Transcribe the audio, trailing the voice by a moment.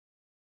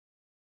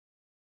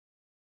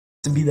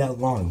To be that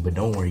long, but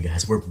don't worry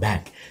guys, we're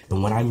back.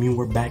 And when I mean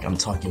we're back, I'm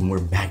talking we're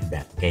back,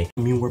 okay?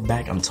 I mean we're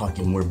back, I'm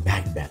talking we're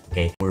back,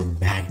 okay? We're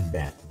back,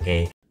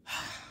 okay?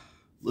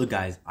 Look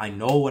guys, I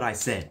know what I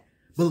said,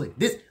 but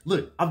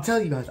look, I'm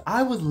telling you guys,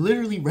 I was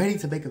literally ready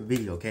to make a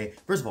video, okay?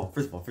 First of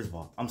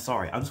all, I'm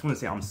sorry. I just want to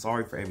say I'm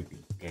sorry for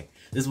everything, okay?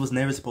 This was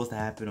never supposed to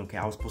happen, okay?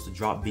 I was supposed to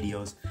drop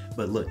videos,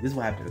 but look, this is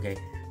what happened, okay?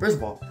 First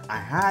of all, I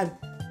had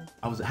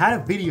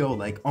a video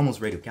like almost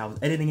ready, okay? I was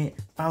editing it,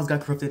 files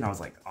got corrupted, and I was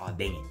like, oh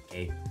dang it,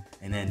 okay?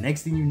 And then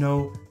next thing you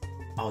know,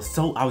 I was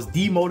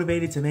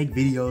demotivated to make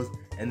videos.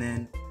 And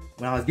then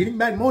when I was getting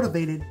back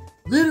motivated,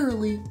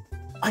 literally,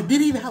 I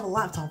didn't even have a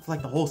laptop for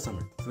like the whole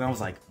summer. So then I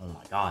was like, oh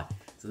my God.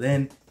 So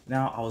then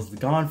now I was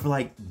gone for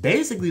like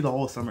basically the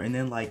whole summer. And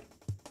then like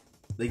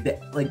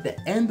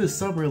the end of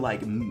summer,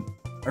 like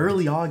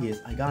early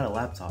August, I got a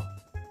laptop.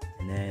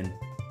 And then,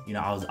 you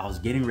know, I was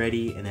getting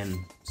ready and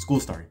then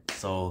school started.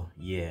 So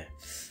yeah,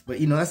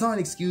 but you know, that's not an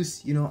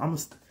excuse. You know, I'm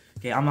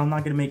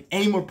not gonna make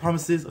any more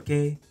promises,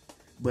 okay?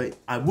 But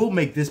I will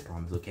make this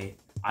promise, okay?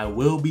 I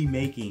will be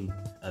making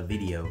a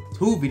video,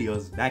 2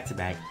 videos back to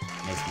back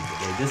next week,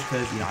 okay? Just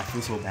because, you know, I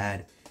feel so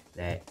bad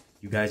that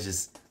you guys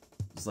just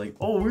like,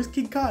 oh, where's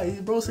Kid Kai?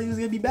 Bro said he was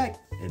gonna be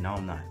back, and now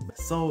I'm not.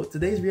 So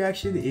today's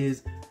reaction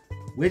is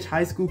which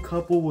high school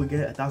couple will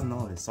get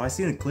 $1,000. So I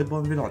seen a clip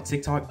of it on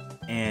TikTok,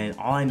 and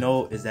all I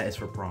know is that it's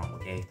for prom,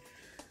 okay?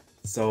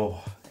 So,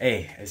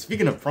 hey,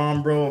 speaking of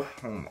prom, bro,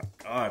 oh my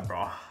God,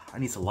 bro, I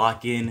need to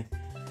lock in.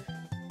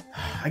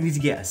 I need to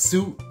get a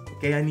suit.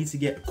 Okay, I need to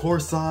get a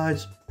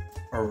corsage,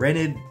 a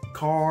rented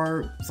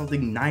car,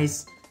 something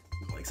nice,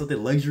 like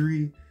something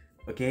luxury,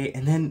 okay?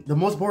 And then the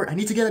most important, I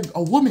need to get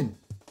a woman.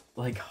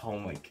 Like, oh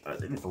my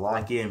God, I need to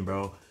lock in,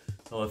 bro.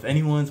 So if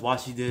anyone's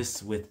watching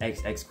this with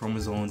XX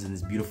chromosomes and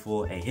it's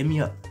beautiful, hey, hit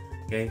me up,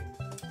 okay?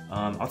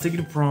 I'll take you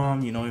to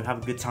prom, you know, you'll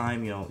have a good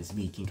time. You know, it's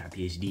me, King Kai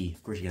PhD.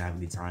 Of course you're gonna have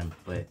a good time,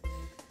 but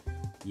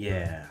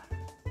yeah,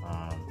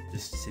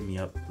 just hit me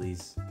up,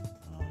 please.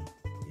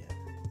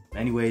 Yeah.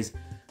 Anyways,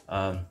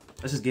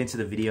 let's just get into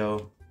the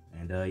video,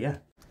 and yeah.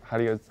 How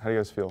do you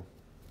guys feel?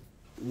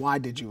 Why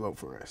did you vote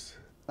for us?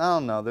 I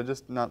don't know. They're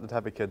just not the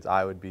type of kids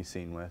I would be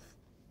seen with.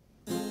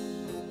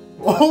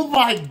 Oh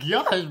my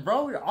gosh,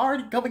 bro! You're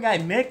already coming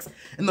at Nick's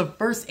in the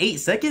first 8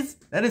 seconds.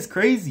 That is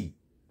crazy,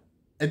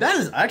 and that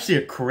is actually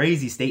a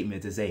crazy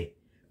statement to say.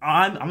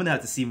 I'm gonna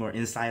have to see more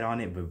insight on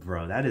it, but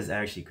bro, that is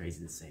actually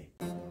crazy to say.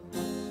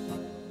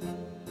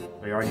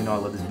 But you already know I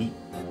love this beat.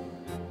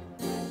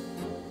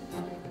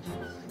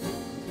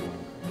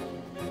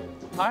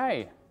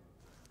 Hi.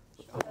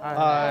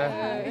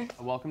 Hi.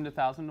 Welcome to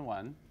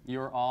 1001.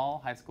 You're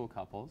all high school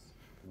couples.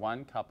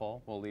 One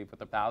couple will leave with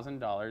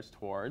 $1,000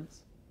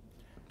 towards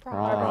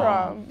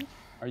prom.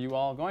 Are you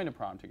all going to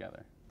prom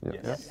together?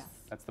 Yes.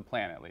 That's the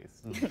plan, at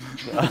least.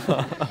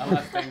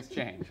 Unless things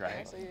change,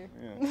 right?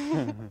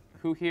 Yeah.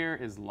 Who here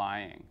is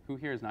lying? Who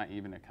here is not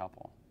even a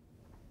couple?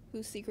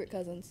 Who's secret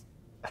cousins?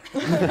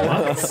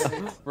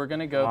 We're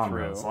gonna go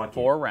through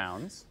 4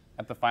 rounds.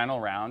 At the final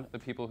round, the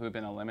people who've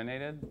been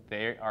eliminated,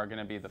 they are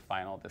gonna be the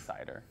final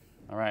decider.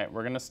 All right,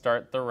 we're gonna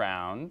start the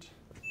round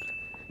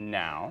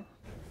now.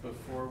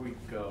 Before we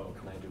go,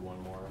 can I do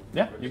one more?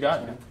 Yeah, you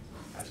got it.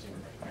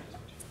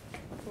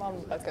 Come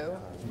on, Bucko.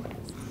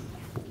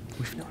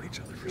 We've known each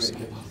other for so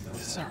long.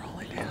 This is our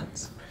only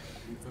dance.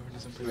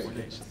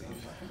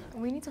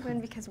 We need to win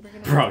because we're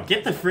gonna. Bro,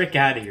 get the frick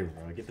out of here,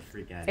 bro. Get the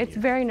frick out of here. It's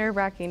very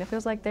nerve-wracking. It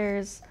feels like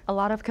there's a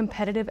lot of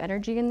competitive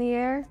energy in the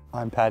air.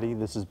 I'm Patty.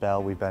 This is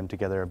Belle. We've been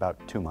together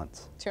about 2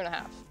 months.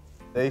 2.5.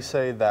 They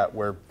say that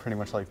we're pretty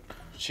much like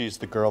she's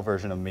the girl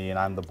version of me and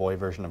I'm the boy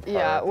version of her.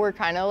 Yeah, we're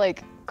kind of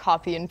like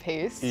copy and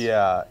paste.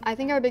 Yeah. I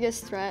think our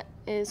biggest threat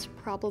is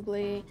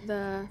probably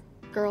the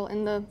girl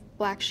in the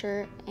black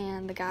shirt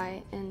and the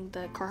guy in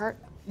the Carhartt.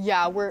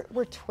 Yeah, we're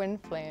twin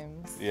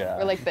flames. Yeah.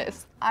 We're like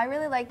this. I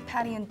really like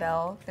Patty and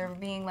Belle. They're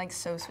being like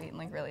so sweet and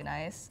like really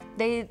nice.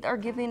 They are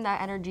giving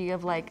that energy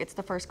of like, it's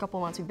the first couple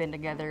months we've been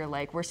together.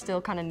 Like, we're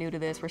still kind of new to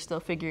this. We're still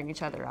figuring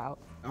each other out.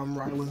 I'm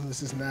Rylan,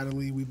 this is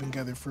Natalie. We've been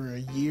together for a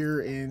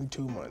year and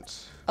 2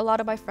 months. A lot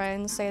of my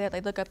friends say that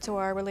they look up to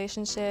our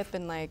relationship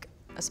and like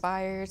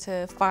aspire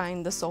to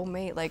find the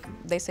soulmate like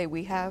they say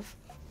we have.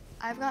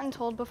 I've gotten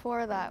told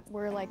before that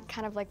we're like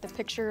kind of like the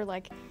picture,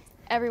 like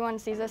everyone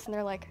sees us and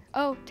they're like,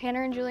 oh,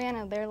 Tanner and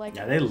Juliana, they're like,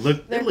 yeah, they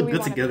look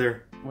good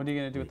together. What are you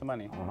gonna do with the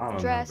money? Oh, I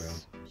don't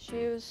dress, know,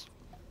 shoes,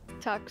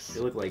 tux. They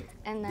look like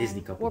and then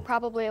Disney couple. We'll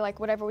probably like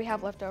whatever we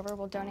have left over,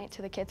 we'll donate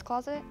to the kids'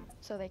 closet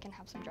so they can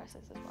have some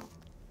dresses as well.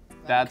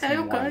 That's okay.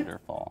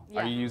 wonderful.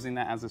 Yeah. Are you using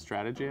that as a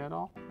strategy at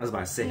all? I was about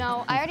to say.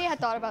 No, I already had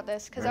thought about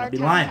this because our be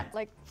town lying.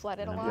 like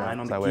flooded a lot.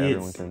 Lying on the That way kids.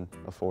 everyone can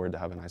afford to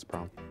have a nice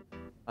prom.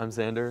 I'm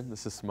Xander.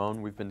 This is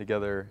Simone. We've been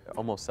together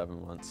almost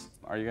 7 months.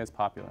 Are you guys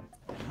popular?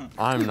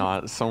 I'm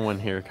not. Someone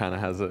here kind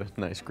of has a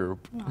nice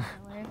group. Not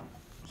really.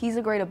 He's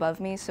a grade above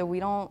me, so we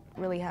don't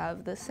really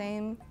have the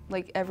same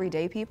like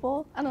everyday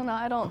people. I don't know.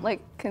 I don't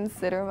like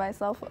consider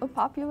myself a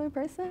popular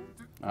person.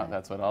 Oh,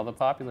 that's what all the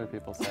popular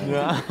people say.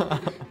 Yeah.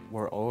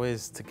 We're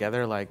always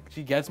together. Like,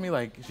 she gets me.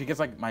 Like, she gets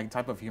like my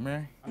type of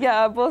humor.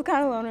 Yeah, both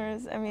kind of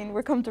loners. I mean,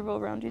 we're comfortable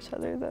around each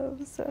other though,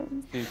 so.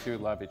 You two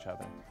love each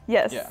other.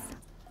 Yes. Yeah.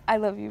 I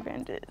love you,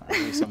 Bandit. I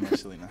love you so much,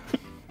 Selena.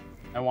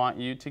 I want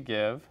you to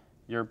give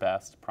your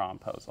best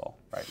promposal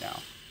right now.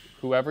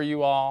 Whoever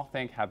you all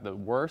think had the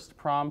worst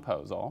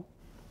promposal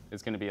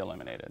is going to be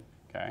eliminated,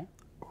 okay?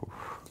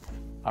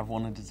 I've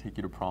wanted to take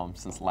you to prom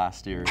since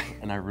last year,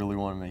 and I really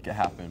want to make it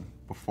happen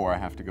before I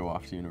have to go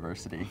off to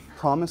university.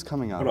 Prom is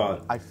coming up. Hold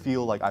on. I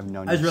feel like I've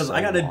known I you just realized so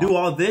I gotta long. do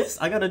all this?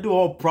 I gotta do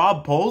all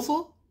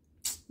proposal?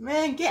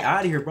 Man, get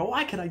out of here, bro.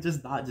 Why could I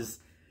just not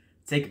just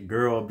take a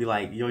girl and be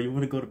like, yo, you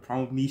wanna go to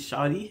prom with me,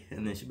 shawty?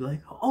 And then she'd be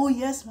like, oh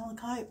yes,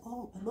 Malachi.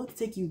 Oh, I'd love to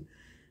take you.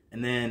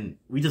 And then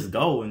we just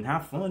go and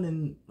have fun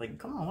and like,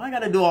 come on, why I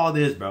gotta do all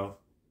this, bro?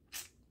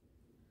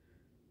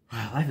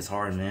 Life is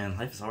hard, man.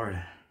 Life is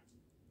hard.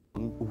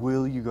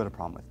 Will you go to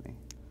prom with me?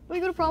 Will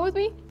you go to prom with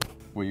me?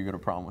 Will you go to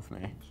prom with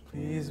me?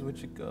 Please, would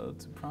you go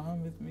to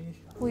prom with me?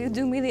 Will you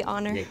do me the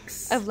honor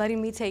Yikes. of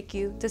letting me take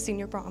you to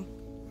senior prom?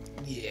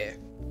 Yeah.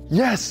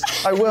 Yes,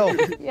 I will.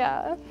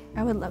 Yeah.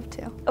 I would love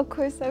to. Of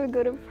course I would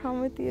go to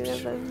prom with you. I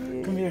love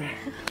you. Come here.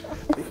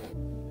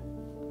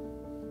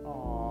 Aww.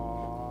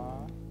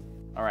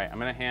 All right, I'm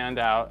going to hand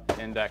out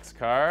index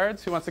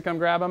cards. Who wants to come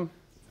grab them?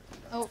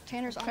 Oh,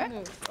 Tanner's on the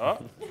move. Oh.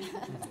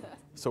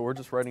 So we're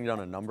just writing down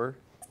a number?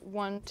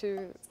 1,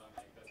 2,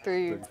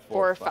 3,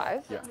 4,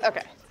 5. Yeah.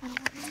 Okay.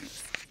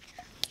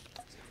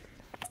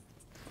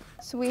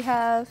 So we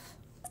have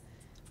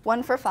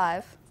 1 for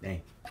 5.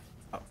 Dang.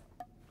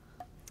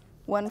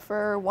 1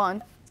 for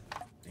 1.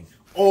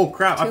 Oh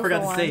crap, I 2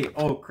 forgot for to say. 1.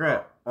 Oh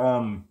crap.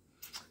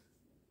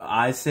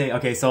 I say,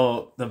 okay,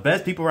 so the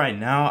best people right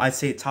now, I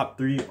say top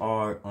 3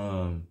 are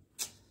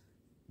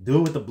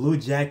dude with the blue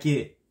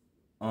jacket,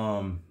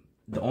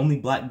 the only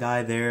black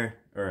guy there,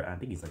 or I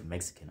think he's like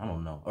Mexican, I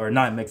don't know. Or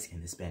not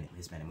Mexican, Hispanic,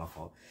 my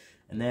fault.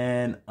 And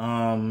then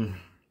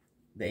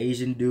the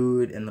Asian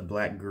dude and the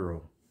black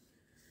girl.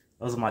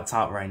 Those are my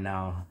top right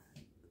now.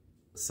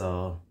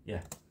 So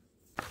yeah.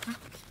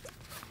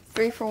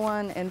 3 for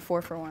 1 and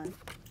 4 for 1.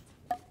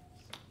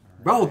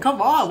 Bro,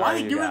 come on. Why Sorry,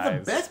 are they giving the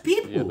guys. best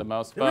people? You're the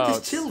most They were just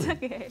votes. chilling.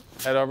 Okay.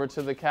 Head over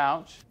to the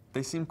couch.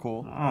 They seem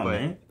cool, Oh, but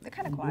man. They're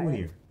kind of What are you doing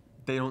quiet. here?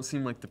 they don't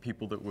seem like the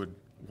people that would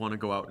want to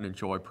go out and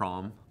enjoy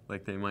prom.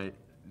 Like, they might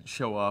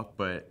show up,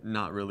 but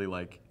not really,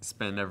 like,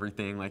 spend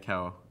everything like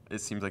how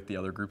it seems like the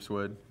other groups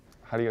would.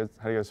 How do you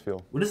guys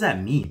feel? What does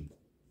that mean?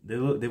 They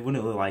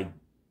wouldn't look like,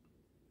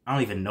 I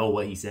don't even know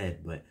what he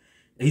said, but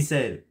he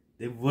said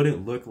they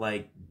wouldn't look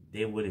like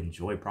they would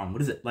enjoy prom.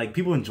 What is it? Like,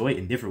 people enjoy it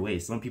in different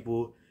ways. Some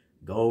people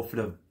go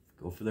for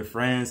their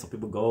friends. Some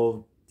people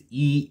go to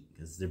eat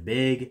because they're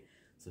big.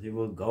 Some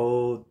people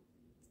go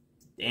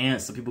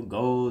dance. Some people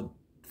go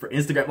for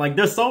Instagram. Like,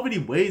 there's so many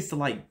ways to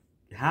like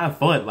have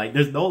fun. Like,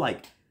 there's no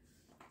like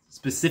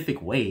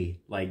specific way.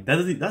 Like,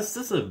 that's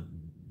just a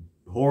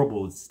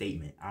horrible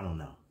statement. I don't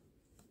know.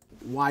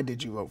 Why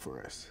did you vote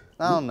for us?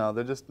 I don't know.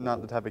 They're just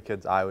not the type of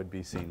kids I would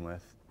be seen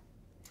with.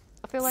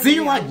 I feel like See,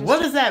 maybe like, I'm what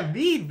just- does that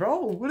mean, bro?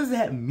 What does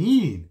that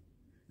mean?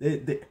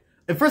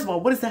 And first of all,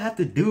 what does that have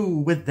to do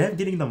with them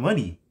getting the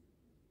money?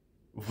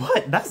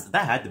 What?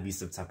 That had to be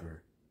some type of,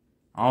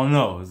 I don't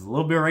know. It's a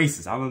little bit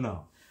racist. I don't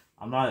know.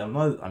 I'm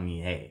not, I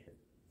mean, hey,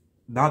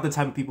 not the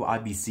type of people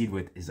I'd be seen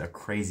with is a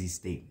crazy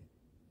statement.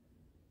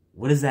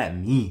 What does that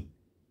mean?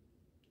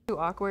 Too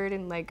awkward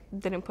and like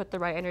didn't put the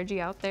right energy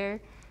out there,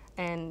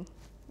 and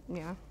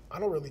yeah. I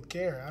don't really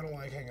care. I don't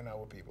like hanging out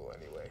with people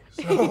anyway.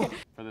 So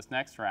For this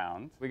next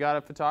round, we got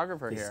a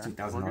photographer This here. is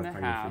 $2,000 We're gonna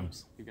party have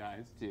frames. you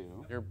guys do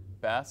your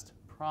best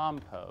prom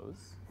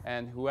pose,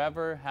 and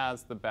whoever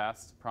has the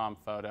best prom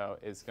photo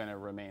is gonna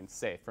remain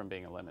safe from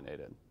being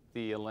eliminated.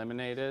 The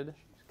eliminated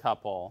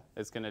couple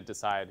is gonna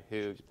decide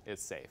who is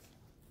safe.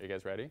 Are you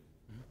guys ready?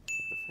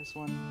 The first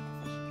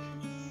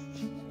one.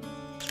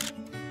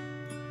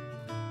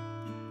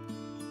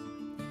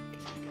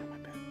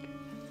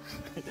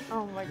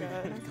 Oh my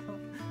god.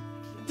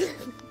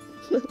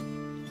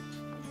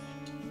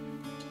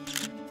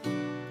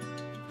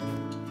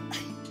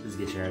 Just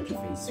get your out your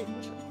face.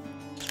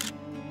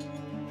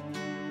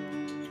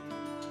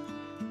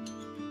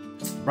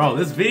 Bro,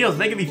 this video's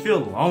making me feel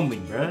lonely,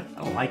 bro.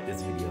 I don't like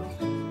this video.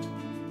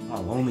 I'm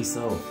a lonely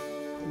soul.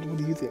 what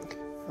do you think?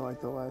 I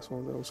like the last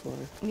one. That was funny.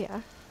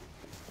 Yeah.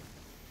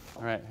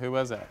 All right, who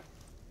was it?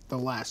 The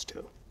last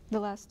two. The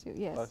last two,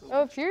 yes.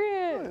 Oh,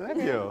 period.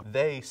 Thank you.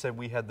 They said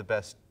we had the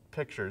best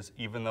pictures,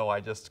 even though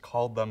I just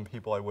called them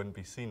people I wouldn't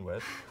be seen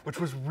with, which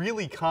was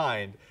really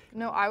kind.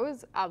 No, I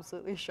was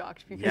absolutely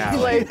shocked because Yeah,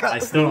 like I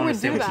still who don't would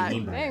do understand what that? you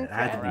mean by Thanks, that.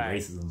 That had to be man. All right,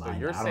 racism so behind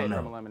you're it. I safe don't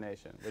from know.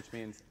 elimination, which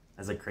means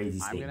That's a crazy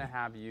I'm statement. gonna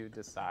have you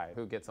decide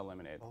who gets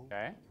eliminated,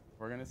 okay?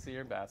 We're gonna see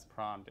your best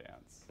prom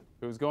dance.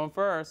 Who's going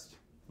first?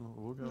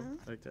 We'll go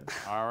like that.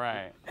 All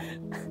right.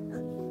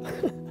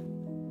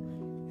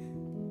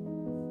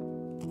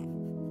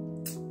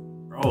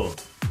 Bro,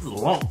 this is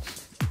long.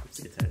 I'm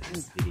sick and tired of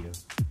this video.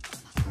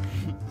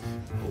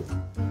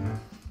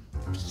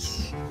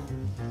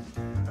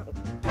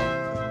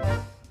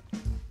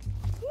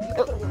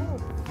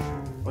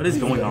 What is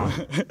going on?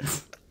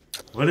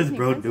 What is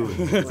bro doing?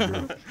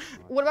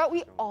 What about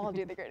we all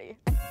do the gritty?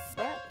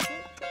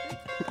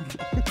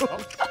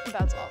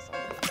 That's awesome.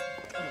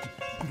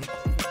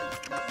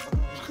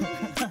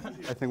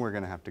 I think we're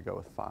gonna have to go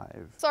with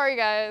 5. Sorry,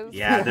 guys.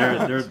 Yeah,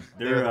 their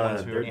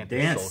dance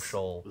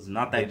antisocial. was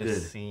not that They good.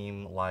 just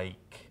seem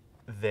like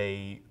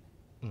they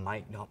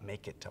might not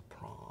make it to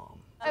prom.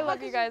 I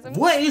love you guys.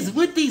 What is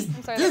with these?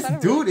 Sorry, This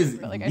that sounded dude really is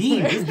rude, but, like, I mean.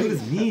 swear. This dude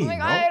is mean, Oh my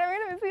bro. god, I don't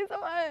mean to miss you so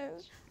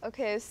much.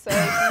 Okay, so do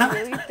you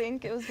really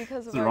think it was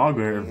because of What's our wrong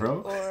with her, gritty,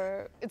 bro?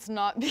 or It's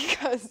not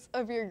because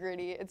of your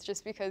gritty. It's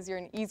just because you're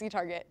an easy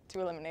target to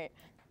eliminate.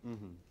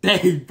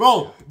 Hey,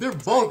 bro, they're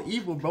both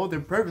evil, bro. They're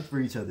perfect for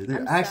each other.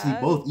 They're actually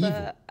sad, both evil.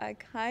 but I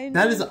kind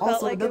That of is felt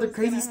also like it another was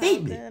crazy gonna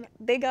statement. happen.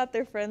 They got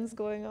their friends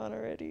going on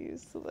already,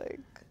 so like.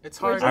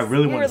 It's we're hard. just- I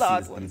really we want were to the see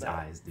odd this ones these out.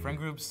 eyes, dude. Friend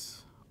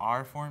groups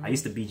are formed. I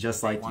used to be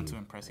just like want you. to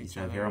impress I used each to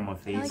have other. hair on my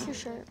face. I like your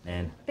shirt.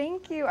 And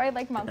Thank you. I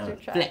like monster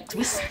truck.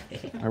 flex.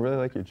 I really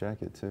like your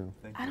jacket too.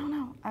 I don't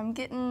know. I'm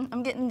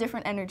getting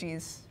different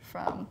energies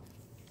from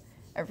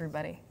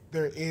everybody.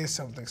 There is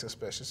something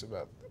suspicious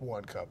about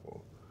one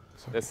couple.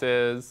 This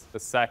is the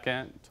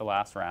second to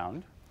last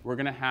round. We're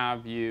gonna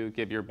have you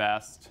give your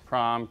best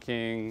prom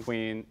king,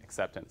 queen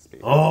acceptance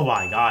speech. Oh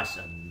my gosh,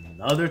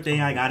 another thing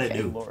I gotta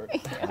do. Lord.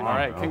 Come All on,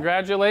 right, bro.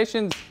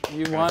 congratulations.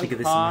 You I won think of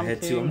this in my prom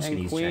head too. king I'm just gonna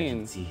and use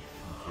queen.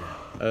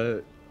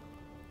 ChatGPT.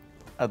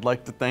 I'd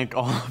like to thank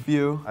all of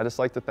you. I just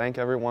like to thank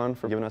everyone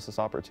for giving us this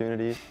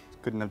opportunity.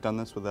 Couldn't have done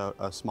this without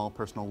a small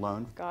personal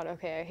loan. God,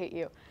 okay, I hate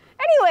you.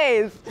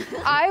 Anyways,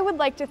 I would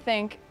like to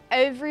thank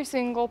every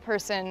single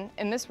person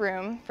in this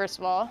room, first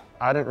of all.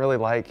 I didn't really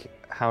like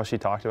how she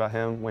talked about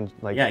him when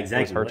Yeah, it was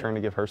exactly. her What? turn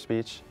to give her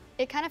speech.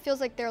 It kind of feels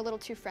like they're a little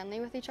too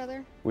friendly with each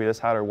other. We just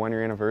had our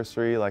 1-year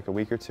anniversary like a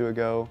week or 2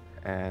 ago,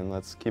 and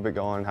let's keep it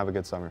going and have a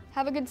good summer.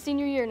 Have a good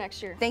senior year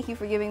next year. Thank you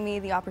for giving me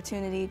the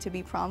opportunity to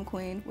be prom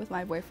queen with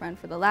my boyfriend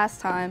for the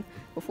last time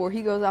before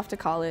he goes off to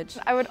college.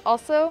 I would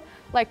also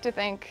like to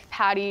thank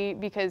Patty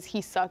because he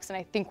sucks and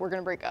I think we're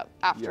gonna break up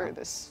after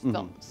this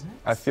film.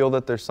 I feel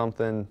that there's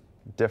something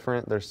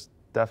different. There's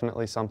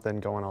definitely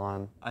something going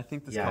on. I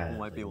think this Yeah, couple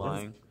might be like, what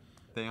is- lying.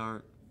 They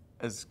aren't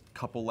as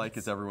couple-like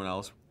as everyone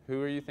else.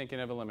 Who are you thinking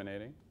of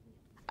eliminating?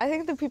 I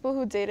think the people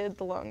who dated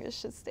the longest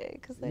should stay,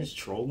 cause You're like, just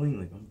trolling?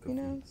 Like, I'm you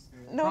know,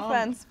 confused. no Prom,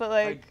 offense, but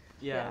like,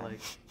 yeah,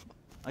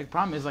 like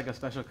prom is like a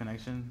special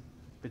connection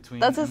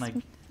between, That's and a- like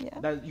yeah.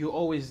 that you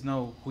always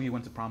know who you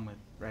went to prom with,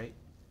 right?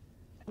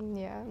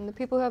 Yeah, and the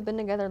people who have been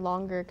together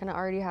longer kind of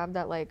already have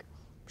that like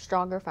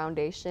stronger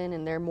foundation,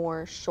 and they're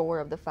more sure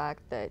of the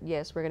fact that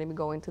yes, we're gonna be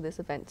going to this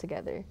event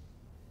together.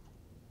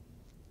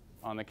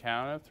 On the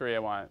count of 3, I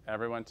want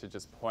everyone to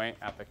just point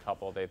at the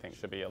couple they think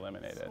should be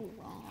eliminated.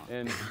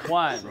 In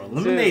 1, Bro, 2,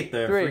 eliminate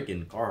the 3.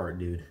 freaking card,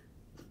 dude.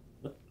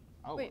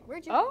 Wait,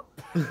 where'd you? Oh?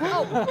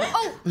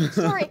 Oh,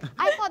 sorry.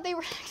 I thought they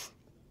were.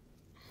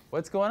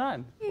 What's going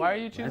on? Why are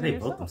you Why choosing they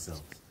yourself? vote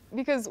themselves?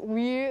 Because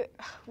we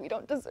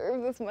don't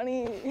deserve this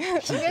money. You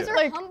guys are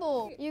like,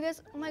 humble. You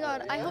guys. Oh my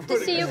God. I hope to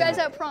see you guys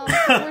at prom.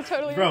 we're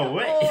totally Bro,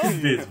 what humble.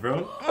 is this,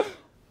 bro?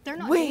 They're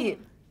not. Wait.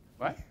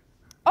 What?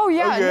 Oh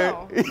yeah,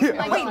 no.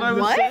 Like,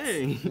 What?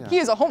 He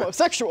is a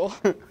homosexual.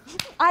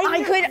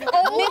 I could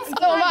own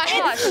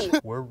so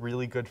much. We're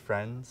really good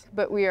friends.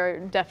 But we are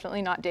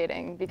definitely not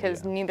dating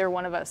because neither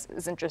one of us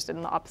is interested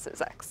in the opposite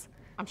sex.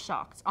 I'm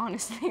shocked,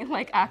 honestly,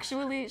 like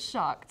actually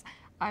shocked.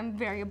 I'm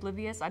very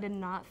oblivious. I did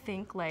not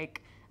think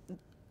like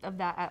of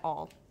that at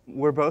all.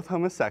 We're both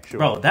homosexual.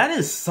 Bro, that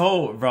is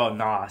so, bro,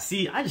 nah.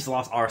 See, I just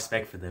lost all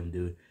respect for them,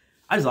 dude.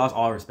 I just lost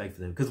all respect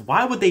for them. Because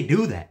why would they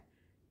do that?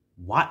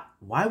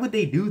 Why would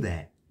they do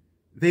that?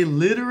 They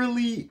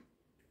literally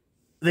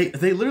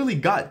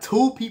got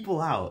 2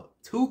 people out,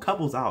 2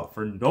 couples out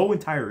for no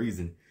entire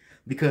reason.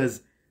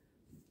 Because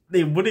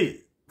they wouldn't,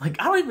 like,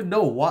 I don't even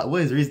know what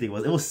his reasoning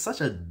was. It was such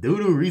a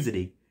doo-doo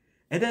reasoning.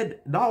 And then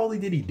not only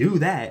did he do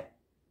that,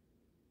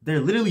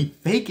 they're literally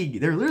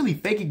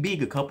faking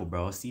being a couple,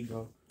 bro. See,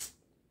 bro?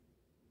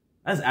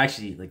 That's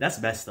actually, like, that's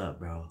messed up,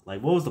 bro.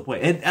 Like, what was the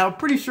point? And I'm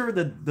pretty sure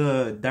that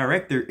the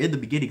director in the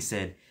beginning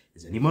said,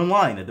 is anyone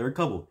lying that they're a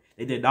couple?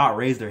 They did not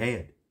raise their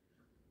hand.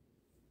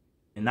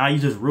 And now you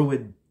just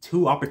ruined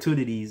 2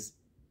 opportunities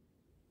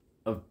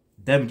of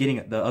them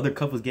getting, the other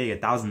couples getting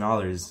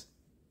 $1,000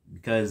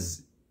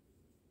 because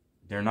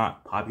they're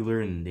not popular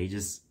and they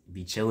just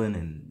be chilling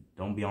and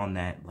don't be on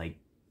that, like,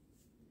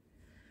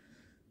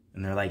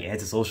 and they're like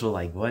antisocial.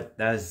 Like, what?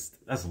 That's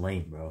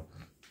lame, bro.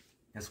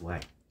 That's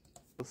whack.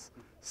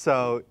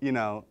 So, you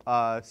know,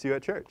 see you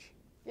at church.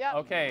 Yeah.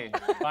 Okay,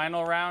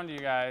 final round, you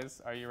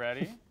guys. Are you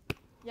ready?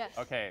 Yes.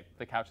 Okay,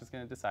 the couch is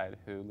going to decide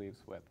who leaves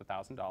with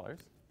 $1,000.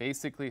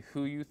 Basically,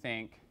 who you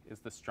think is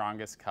the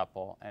strongest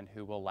couple and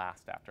who will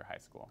last after high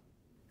school.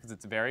 Because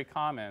it's very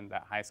common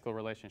that high school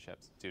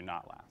relationships do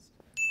not last.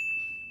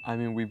 I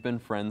mean, we've been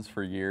friends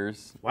for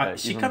years. Why?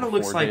 She even kind of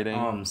looks before like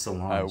dating.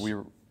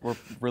 Solange. We're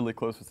really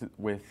close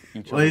with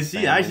each Well, other's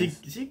she actually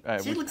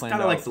families. she We've looks planned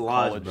kind of like out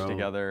Solange, college bro.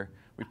 together.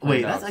 We Wait,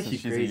 planned that's out, actually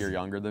since she's a crazy. year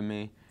younger than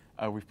me.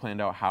 We've planned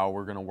out how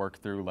we're gonna work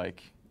through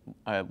like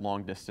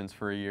long distance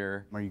for a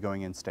year. Are you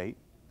going in state?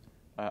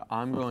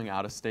 I'm going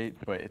out of state,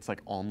 but it's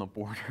like on the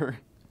border.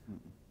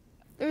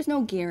 There's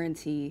no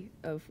guarantee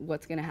of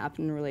what's going to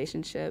happen in a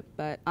relationship,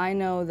 but I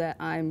know that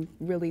I'm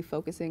really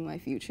focusing my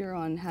future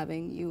on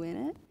having you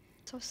in it.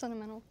 So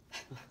sentimental.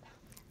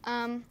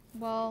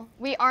 Well,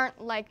 we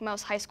aren't like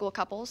most high school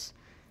couples.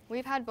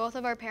 We've had both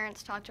of our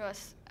parents talk to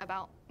us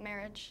about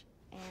marriage,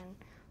 and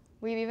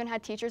we've even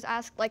had teachers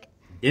ask, like,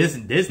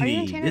 Disney, are you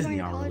and Tanner going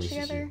to our college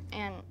relationship. together?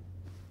 And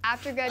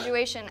after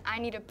graduation, I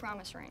need a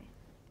promise ring.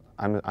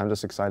 I'm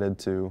just excited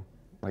to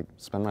like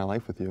spend my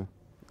life with you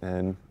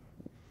and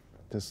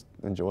just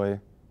enjoy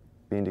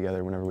being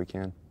together whenever we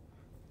can.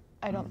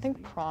 I don't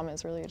think prom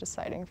is really a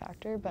deciding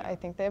factor, but I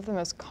think they have the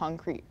most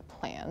concrete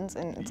plans,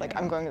 and it's like,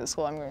 I'm going to the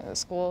school, I'm going to the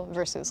school,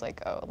 versus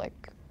like, oh,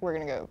 like, we're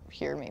gonna go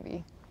here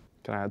maybe.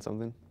 Can I add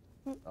something?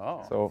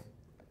 Oh. So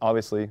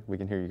obviously we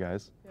can hear you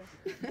guys.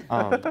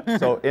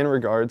 So in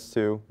regards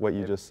to what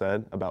you just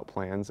said about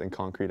plans and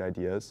concrete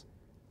ideas,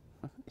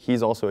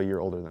 he's also a year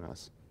older than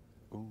us.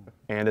 Ooh.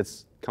 And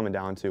it's coming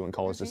down to in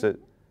college,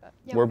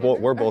 we're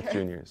both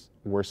juniors.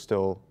 We're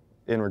still,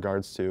 in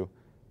regards to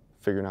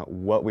figuring out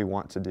what we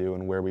want to do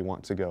and where we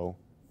want to go,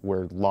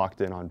 we're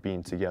locked in on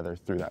being together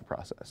through that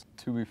process.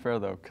 To be fair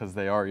though, because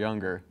they are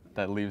younger,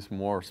 that leaves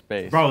more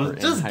space. Bro,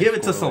 just give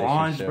it to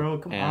Solange, bro.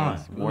 Come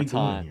on. More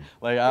time.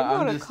 Like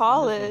I'm going to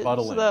college,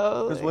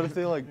 though. Because what if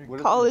they like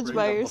college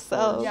by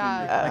yourself?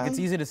 Yeah. Like it's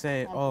easy to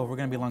say, oh, we're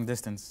gonna be long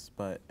distance,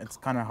 but it's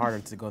kind of harder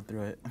to go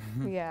through it.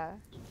 Yeah.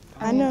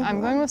 I know.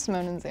 I'm going with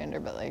Simone and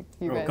Xander, but like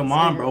you guys. Come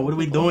on, bro. What are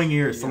we doing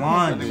here?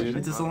 Solange. Give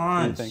it to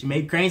Solange. She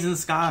made cranes in the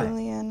sky.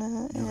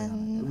 Juliana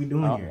and... What are we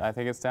doing here? I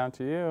think it's down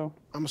to you.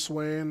 I'm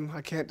swaying.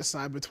 I can't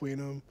decide between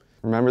them.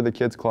 Remember the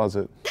kids'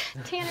 closet.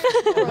 Tanner.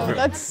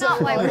 That's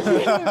not my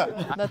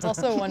That's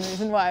also one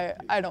reason why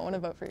I don't want to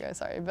vote for you guys,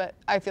 sorry, but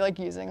I feel like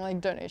using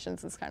like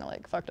donations is kind of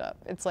like fucked up.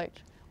 It's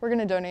like, we're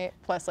gonna donate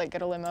plus like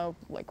get a limo,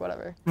 like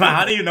whatever. But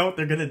how do you know what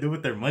they're gonna do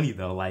with their money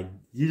though? Like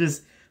you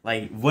just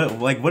what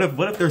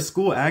if their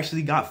school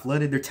actually got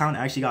flooded, their town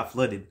actually got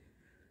flooded,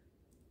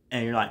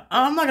 and you're like,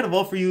 oh, I'm not gonna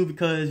vote for you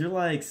because you're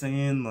like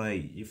saying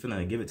like you're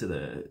finna give it to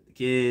the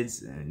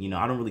kids, and you know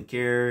I don't really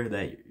care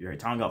that your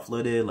town got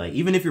flooded. Like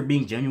even if you're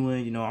being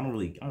genuine, you know I don't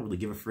really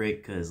give a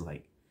frick because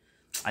like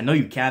I know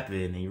you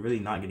capping and you're really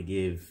not gonna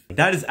give. Like,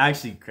 that is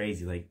actually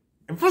crazy. Like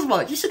and first of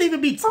all, you shouldn't even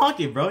be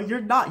talking, bro.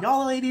 You're not.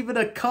 Y'all ain't even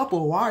a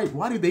couple. Why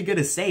do they get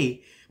to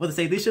say what to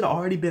say? They should have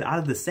already been out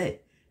of the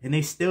set, and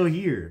they still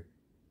here.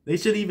 They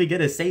shouldn't even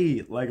get a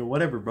say like or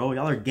whatever, bro.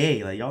 Y'all are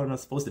gay. Like y'all are not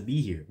supposed to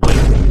be here.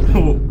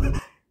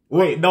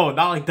 Wait, no,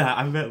 not like that.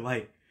 I meant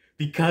like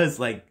because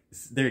like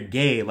they're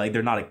gay, like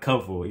they're not a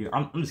couple. You know,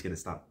 I'm just gonna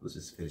stop. Let's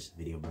just finish the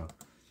video, bro.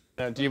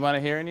 Do you want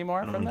to hear any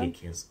more from them? I don't want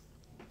to get canceled.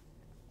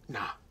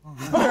 Nah.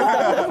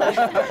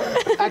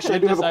 Actually,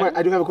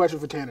 I do have a question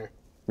for Tanner.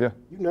 Yeah.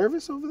 You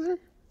nervous over there?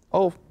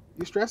 Oh.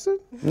 You stressing?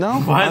 No.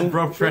 Why is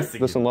bro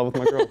pressing? Just in love with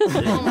my girl.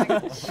 Oh my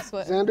gosh.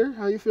 Xander,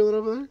 how you feeling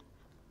over there?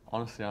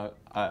 Honestly,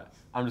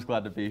 I'm just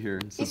glad to be here.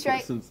 He's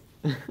straight. You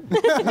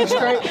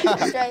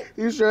straight?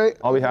 You straight?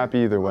 I'll be happy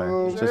either way.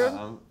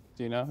 Do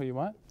you know who you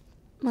want?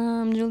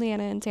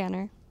 Juliana and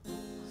Tanner.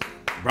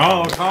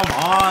 Bro, come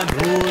on,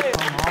 dude.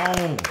 Come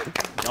on.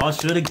 Y'all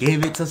should have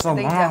gave it to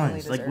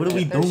Solange. Like, what are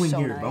we doing so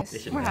here,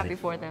 nice. bro? We're happy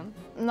for them.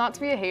 Not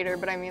to be a hater,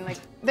 but I mean, like,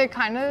 they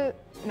kind of...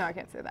 No, I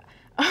can't say that.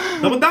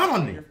 Double down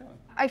on me.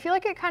 I feel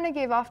like it kind of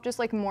gave off just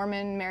like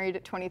Mormon, married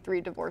at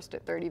 23, divorced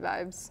at 30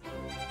 vibes.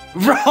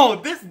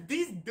 Bro,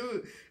 these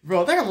dudes,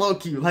 bro, they're low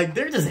key. Like,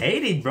 they're just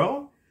hating,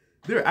 bro.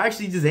 They're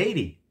actually just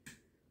hating.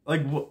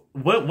 Like,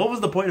 what was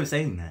the point of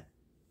saying that?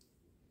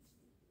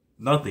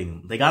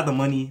 Nothing. They got the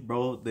money,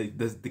 bro.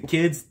 The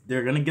kids,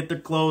 they're gonna get their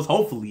clothes.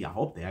 Hopefully, I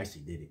hope they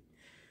actually did it.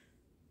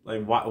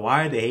 Like,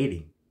 why are they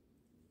hating?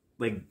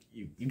 Like,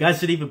 you guys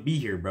shouldn't even be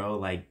here, bro.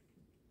 Like,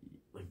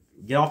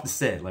 get off the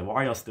set. Like, why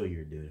are y'all still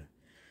here, dude?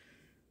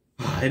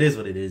 It is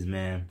what it is,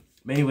 man.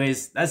 But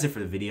anyways, that's it for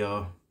the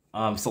video.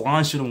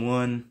 Solange should have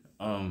won.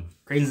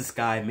 Crazy in the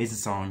Sky, amazing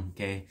song,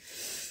 okay?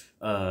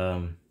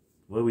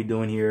 What are we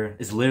doing here?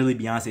 It's literally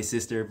Beyonce's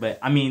sister. But,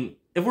 I mean,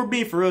 if we're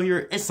being for real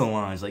here, it's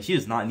Solange. Like, she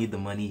does not need the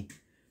money.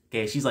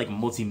 Okay, she's like a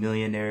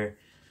multi-millionaire.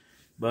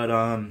 But,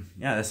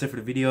 yeah, that's it for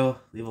the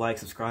video. Leave a like,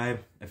 subscribe.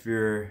 If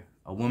you're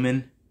a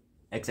woman,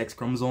 XX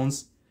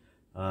chromosomes,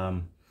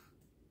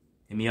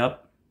 hit me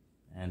up.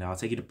 And I'll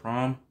take you to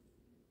prom.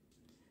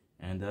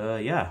 And,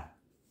 yeah.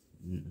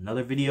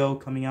 Another video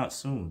coming out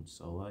soon.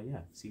 So, yeah.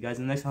 See you guys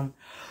in the next time.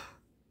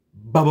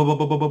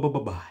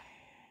 Bye.